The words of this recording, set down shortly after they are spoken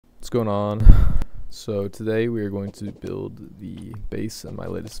going on? So today we are going to build the base in my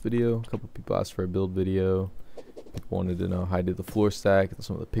latest video. A couple people asked for a build video. People wanted to know how I did the floor stack and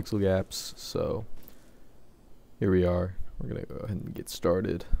some of the pixel gaps. So here we are. We're going to go ahead and get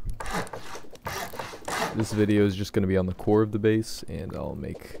started. This video is just going to be on the core of the base, and I'll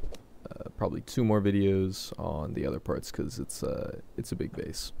make probably 2 more videos on the other parts because it's a big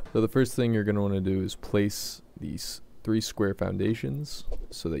base. So the first thing you're going to want to do is place these 3 square foundations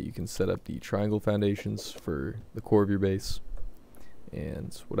so that you can set up the triangle foundations for the core of your base.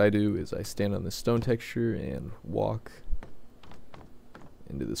 And what I do is I stand on this stone texture and walk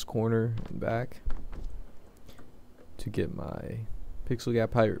into this corner and back to get my pixel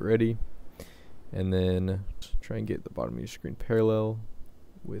gap height ready, and then try and get the bottom of your screen parallel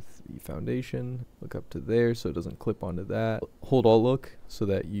with the foundation. Look up to there so it doesn't clip onto that. Hold Alt look so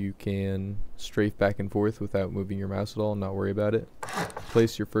that you can strafe back and forth without moving your mouse at all and not worry about it.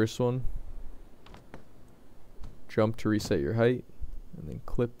 Place your first one, jump to reset your height, and then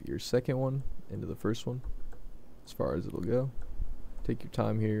clip your second one into the first one as far as it'll go. Take your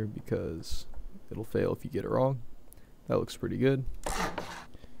time here because it'll fail if you get it wrong. That looks pretty good.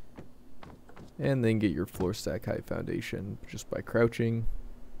 And then get your floor stack height foundation just by crouching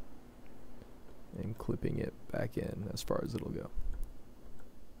and clipping it back in as far as it'll go.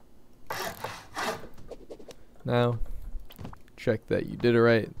 Now, check that you did it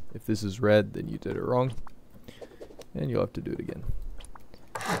right. If this is red, then you did it wrong, and you'll have to do it again.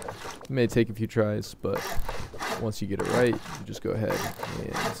 It may take a few tries, but once you get it right, you just go ahead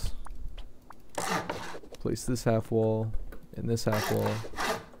and place this half wall and this half wall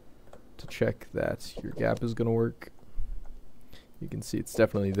to check that your gap is going to work. You can see it's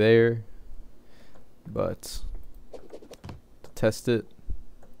definitely there, but to test it,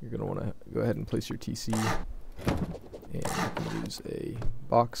 you're going to want to go ahead and place your TC, and you can use a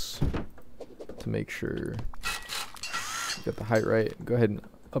box to make sure you got the height right. Go ahead and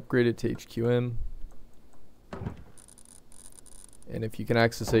upgrade it to HQM, and if you can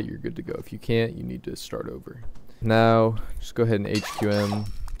access it, you're good to go. If you can't, you need to start over. Now just go ahead and HQM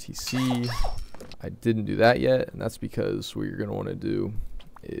TC. I didn't do that yet, and that's because what you're going to want to do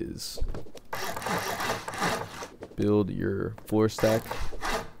is build your floor stack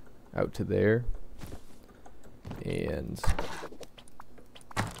out to there and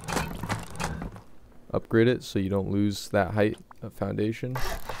upgrade it so you don't lose that height of foundation,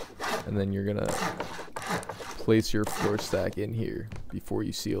 and then you're going to place your floor stack in here before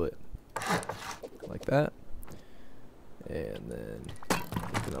you seal it like that, and then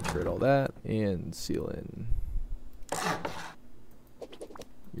you can upgrade all that and seal in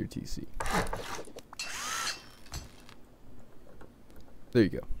your TC. There you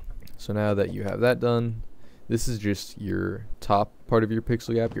go. So now that you have that done, this is just your top part of your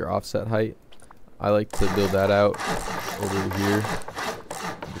pixel gap, your offset height. I like to build that out over here.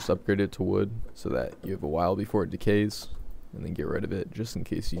 Just upgrade it to wood so that you have a while before it decays, and then get rid of it just in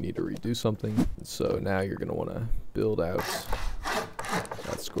case you need to redo something. So now you're going to want to build out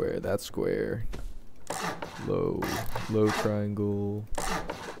that square, low triangle,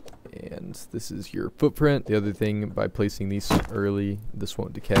 and this is your footprint. The other thing, by placing these early, this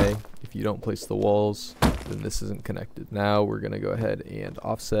won't decay. If you don't place the walls, then this isn't connected. Now we're going to go ahead and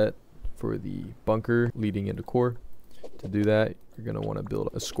offset for the bunker leading into core. To do that, you're going to want to build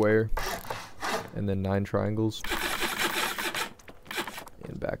a square and then 9 triangles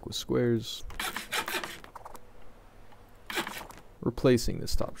and back with squares, replacing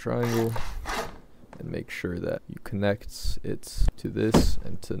this top triangle, and make sure that you connect it to this,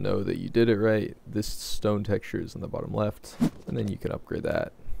 and to know that you did it right, this stone texture is in the bottom left, and then you can upgrade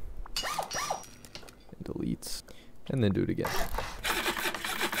that and delete, and then do it again.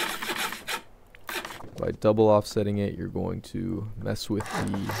 By double offsetting it, you're going to mess with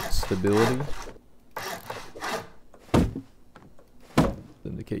the stability,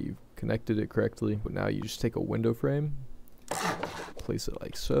 indicate you've connected it correctly. But now you just take a window frame, place it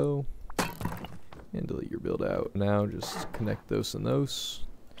like so, and delete your build out. Now just connect those and those,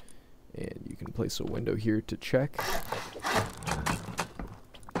 and you can place a window here to check.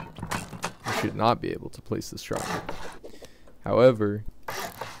 You should not be able to place this triangle. However,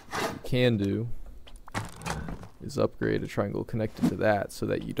 what you can do is upgrade a triangle connected to that so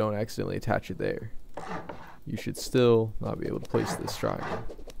that you don't accidentally attach it there. You should still not be able to place this triangle.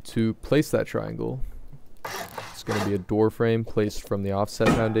 To place that triangle, it's going to be a door frame placed from the offset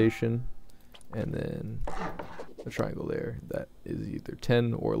foundation, and then a triangle there that is either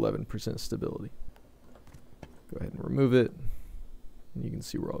 10 or 11% stability. Go ahead and remove it, and you can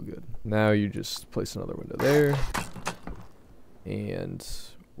see we're all good. Now you just place another window there, and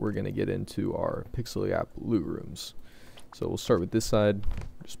we're going to get into our pixel gap loot rooms. So we'll start with this side.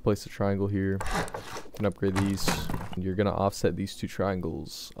 Just place a triangle here. You can upgrade these. And you're going to offset these two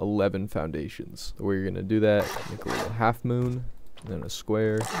triangles 11 foundations. The way you're going to do that, make a little half moon, and then a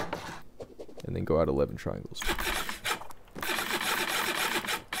square, and then go out 11 triangles.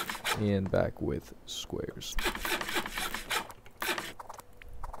 And back with squares.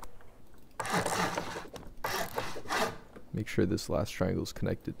 Make sure this last triangle is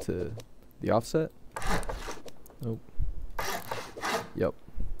connected to the offset. Nope. Yep.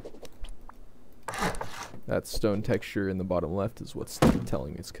 That stone texture in the bottom left is what's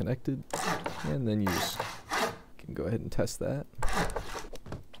telling me it's connected. And then you just can go ahead and test that.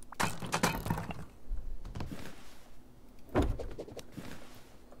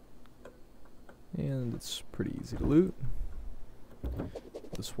 And it's pretty easy to loot.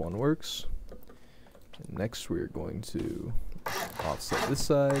 This one works. And next we're going to offset this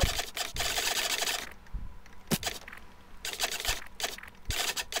side.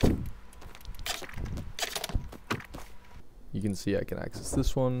 You can see I can access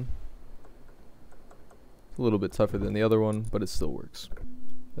this one. It's a little bit tougher than the other one, but it still works.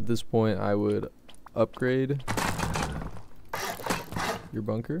 At this point, I would upgrade your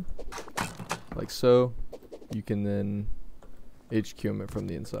bunker, like so. You can then HQM it from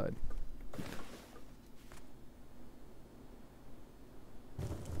the inside.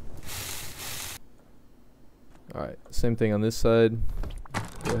 Alright, same thing on this side.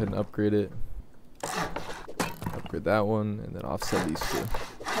 Go ahead and upgrade it. Upgrade that one, and then offset these two.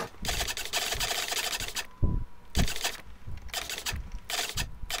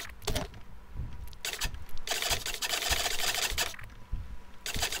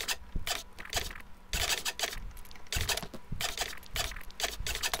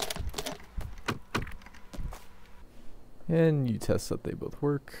 And you test that they both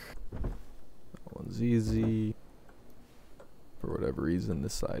work. That one's easy. For whatever reason,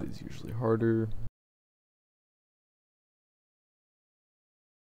 this side is usually harder.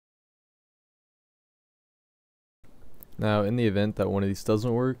 Now, in the event that one of these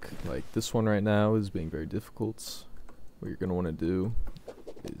doesn't work, like this one right now is being very difficult, what you're going to want to do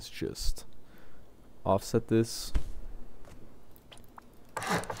is just offset this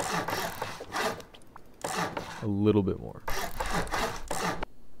a little bit more.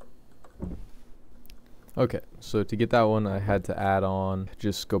 Okay, so to get that one, I had to add on,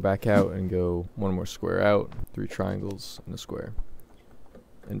 just go back out and go one more square out, 3 triangles and a square,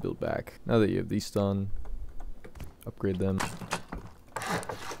 and build back. Now that you have these done, upgrade them.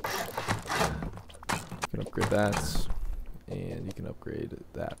 You can upgrade that, and you can upgrade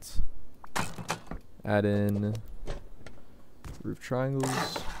that. Add in roof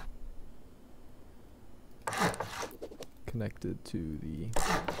triangles connected to the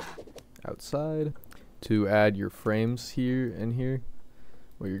outside. To add your frames here and here,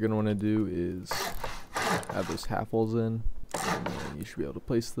 what you're going to want to do is add those half walls in, and then you should be able to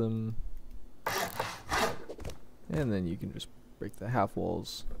place them. And then you can just break the half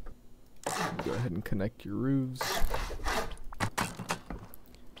walls. Go ahead and connect your roofs.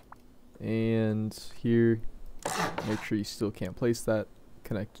 And here, make sure you still can't place that.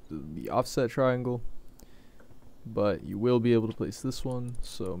 Connect to the offset triangle. But you will be able to place this one,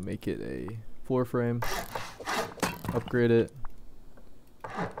 so make it a floor frame. Upgrade it.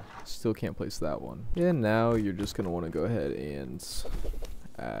 Still can't place that one. And now you're just going to want to go ahead and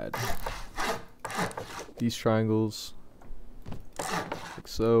add these triangles, like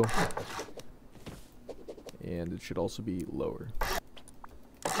so, and it should also be lower.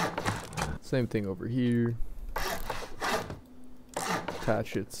 Same thing over here.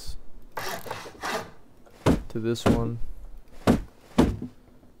 Attach it to this one.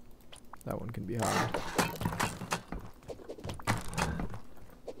 That one can be high.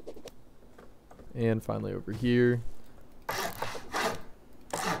 And finally over here,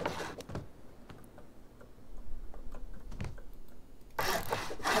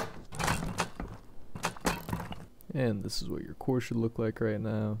 and this is what your core should look like right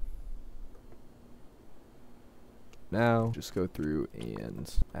now. Now, just go through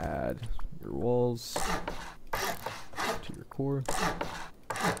and add your walls to your core.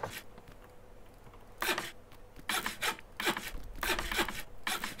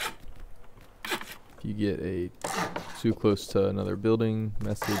 If you get a too close to another building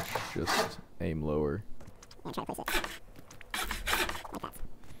message, just aim lower. And try to place it like that.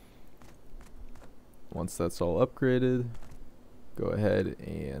 Once that's all upgraded, go ahead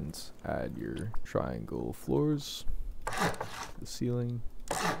and add your triangle floors to the ceiling.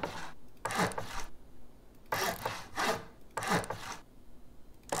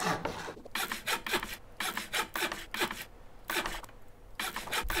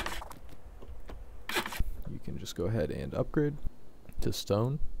 go ahead and upgrade to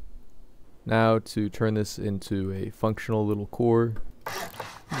stone. Now to turn this into a functional little core,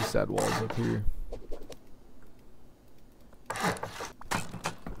 just add walls up here.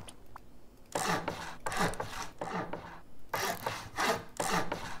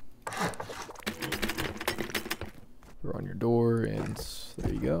 Throw on your door, and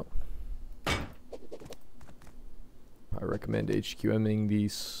there you go. I recommend HQMing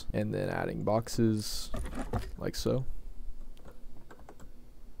these and then adding boxes like so.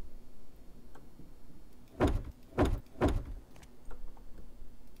 You'll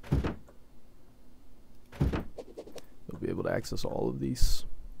be able to access all of these.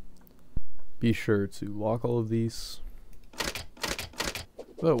 Be sure to lock all of these.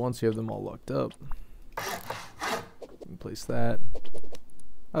 But once you have them all locked up, you can place that.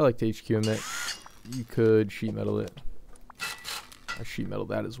 I like to HQM it. You could sheet metal it. I sheet metal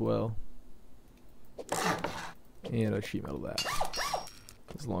that as well. And I sheet metal that.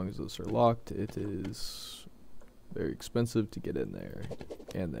 As long as those are locked, it is very expensive to get in there,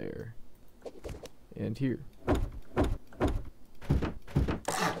 and there, and here.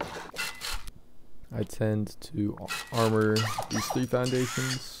 I tend to armor these 3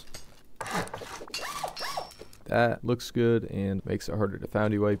 foundations. That looks good and makes it harder to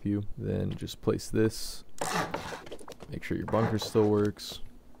foundy wipe you. Then just place this. Make sure your bunker still works.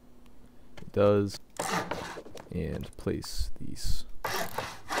 It does. And place these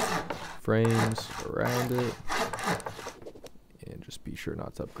frames around it. And just be sure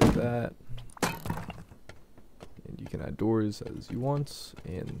not to upgrade that. And you can add doors as you want,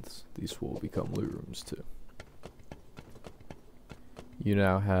 and these will become loot rooms too. You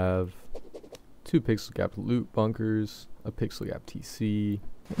now have 2 pixel gap loot bunkers, a pixel gap TC,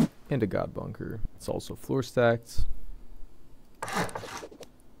 and a god bunker. It's also floor stacked,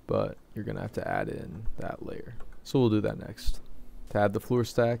 but you're gonna have to add in that layer. So we'll do that next. To add the floor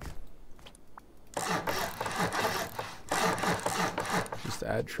stack, just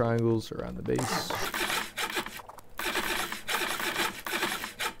add triangles around the base.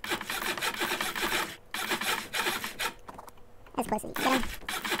 As close as you can.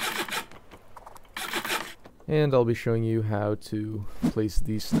 And I'll be showing you how to place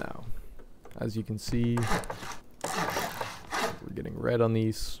these now. As you can see, we're getting red on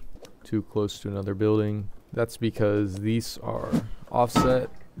these, too close to another building. That's because these are offset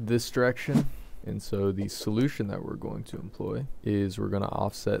this direction, and so the solution that we're going to employ is we're going to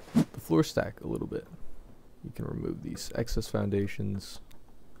offset the floor stack a little bit. You can remove these excess foundations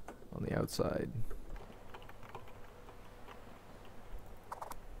on the outside.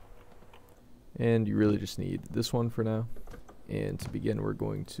 And you really just need this one for now. And to begin, we're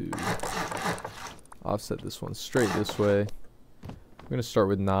going to offset this one straight this way. We're going to start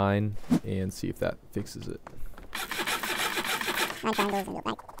with 9 and see if that fixes it. 9 triangles into a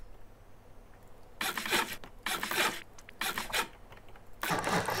blank.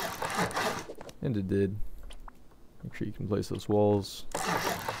 And it did. Make sure you can place those walls.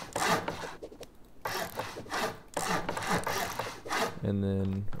 And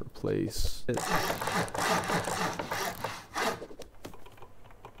then replace it.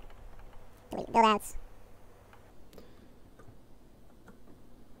 Delete build outs.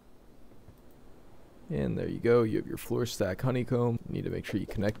 And there you go. You have your floor stack honeycomb. You need to make sure you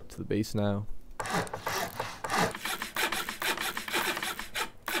connect to the base now.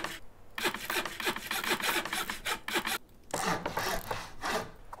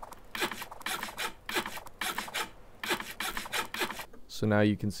 So now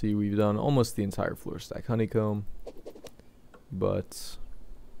you can see we've done almost the entire floor stack honeycomb, but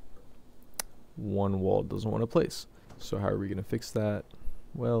one wall doesn't want to place. So how are we going to fix that?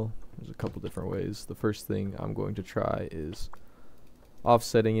 Well, there's a couple different ways. The first thing I'm going to try is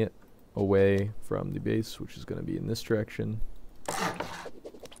offsetting it away from the base, which is going to be in this direction. I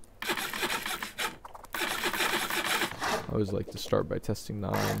always like to start by testing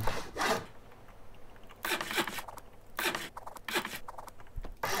 9.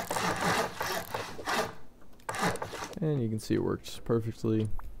 And you can see it works perfectly.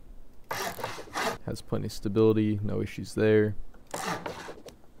 Has plenty of stability, no issues there. You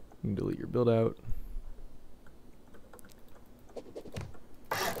can delete your build out.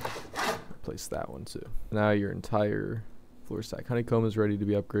 Replace that one too. Now your entire floor stack honeycomb is ready to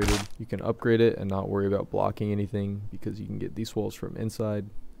be upgraded. You can upgrade it and not worry about blocking anything because you can get these walls from inside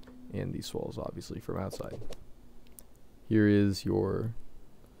and these walls obviously from outside. Here is your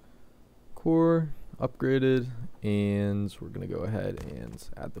core upgraded, and we're going to go ahead and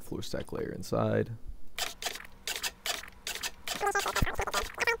add the floor stack layer inside.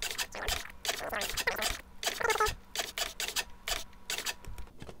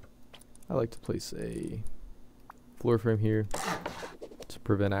 like to place a floor frame here to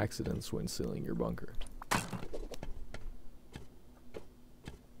prevent accidents when sealing your bunker.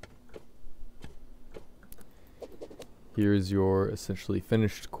 Here is your essentially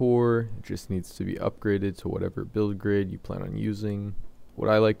finished core. It just needs to be upgraded to whatever build grade you plan on using. What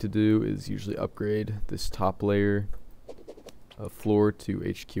I like to do is usually upgrade this top layer of floor to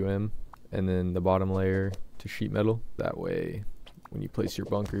HQM and then the bottom layer to sheet metal. That way when you place your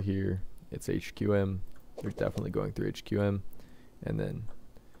bunker here, it's HQM. You're definitely going through HQM, and then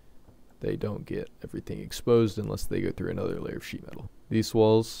they don't get everything exposed unless they go through another layer of sheet metal. These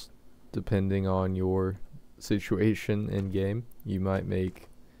walls, depending on your situation in game, you might make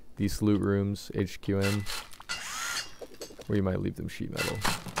these loot rooms HQM, or you might leave them sheet metal,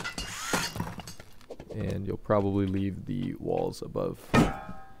 and you'll probably leave the walls above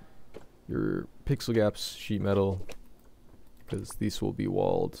your pixel gaps sheet metal, because these will be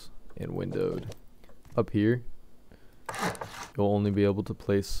walled and windowed. Up here you'll only be able to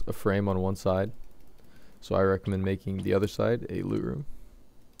place a frame on one side, so I recommend making the other side a loot room.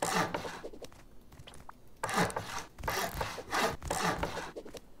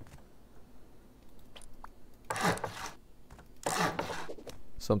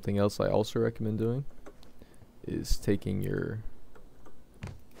 Something else I also recommend doing is taking your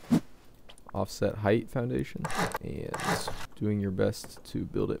offset height foundation and doing your best to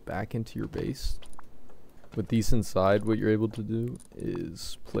build it back into your base. With these inside, what you're able to do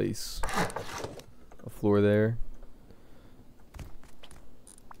is place a floor there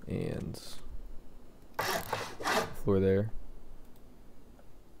and a floor there,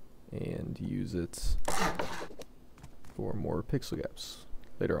 and use it for more pixel gaps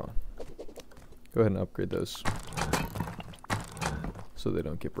later on. Go ahead and upgrade those so they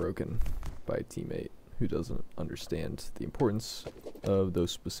don't get broken by a teammate who doesn't understand the importance of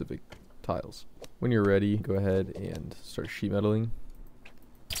those specific tiles. When you're ready, go ahead and start sheet metaling.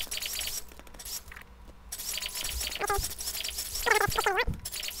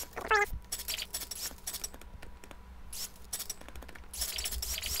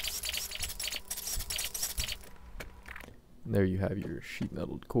 And there you have your sheet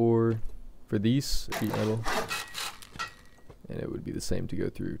metaled core. For these, sheet metal, and it would be the same to go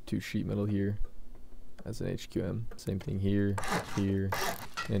through 2 sheet metal here as an HQM. Same thing here, here,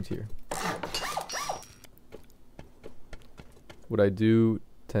 and here. What I do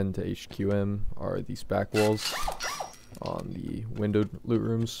tend to HQM are these back walls on the windowed loot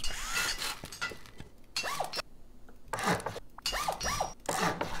rooms.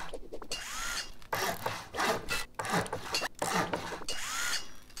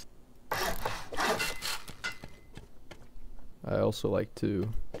 I also like to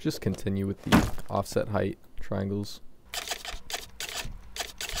just continue with the offset height triangles.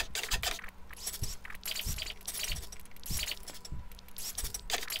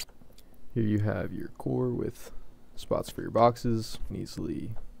 Here you have your core with spots for your boxes. You can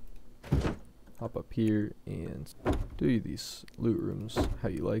easily hop up here and do these loot rooms how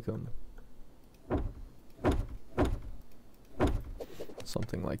you like them.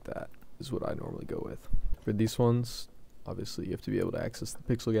 Something like that is what I normally go with. For these ones, obviously you have to be able to access the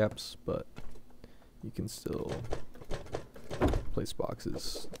pixel gaps, but you can still place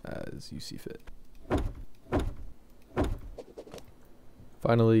boxes as you see fit.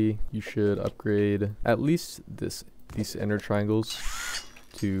 Finally, you should upgrade at least these inner triangles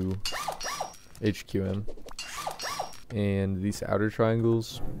to HQM, and these outer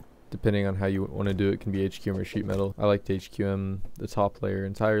triangles, depending on how you want to do it, can be HQM or sheet metal. I like to HQM the top layer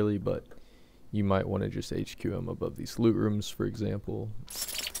entirely, but you might want to just HQM above these loot rooms, for example.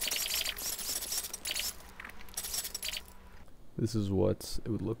 This is what it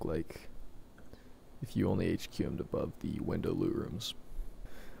would look like if you only HQM'd above the window loot rooms.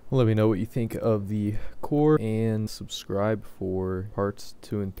 Well, let me know what you think of the core, and subscribe for parts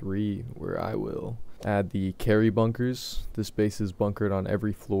 2 and 3, where I will add the carry bunkers. This base is bunkered on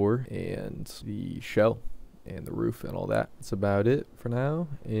every floor, and the shell and the roof and all that. That's about it for now,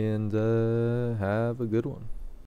 and have a good one.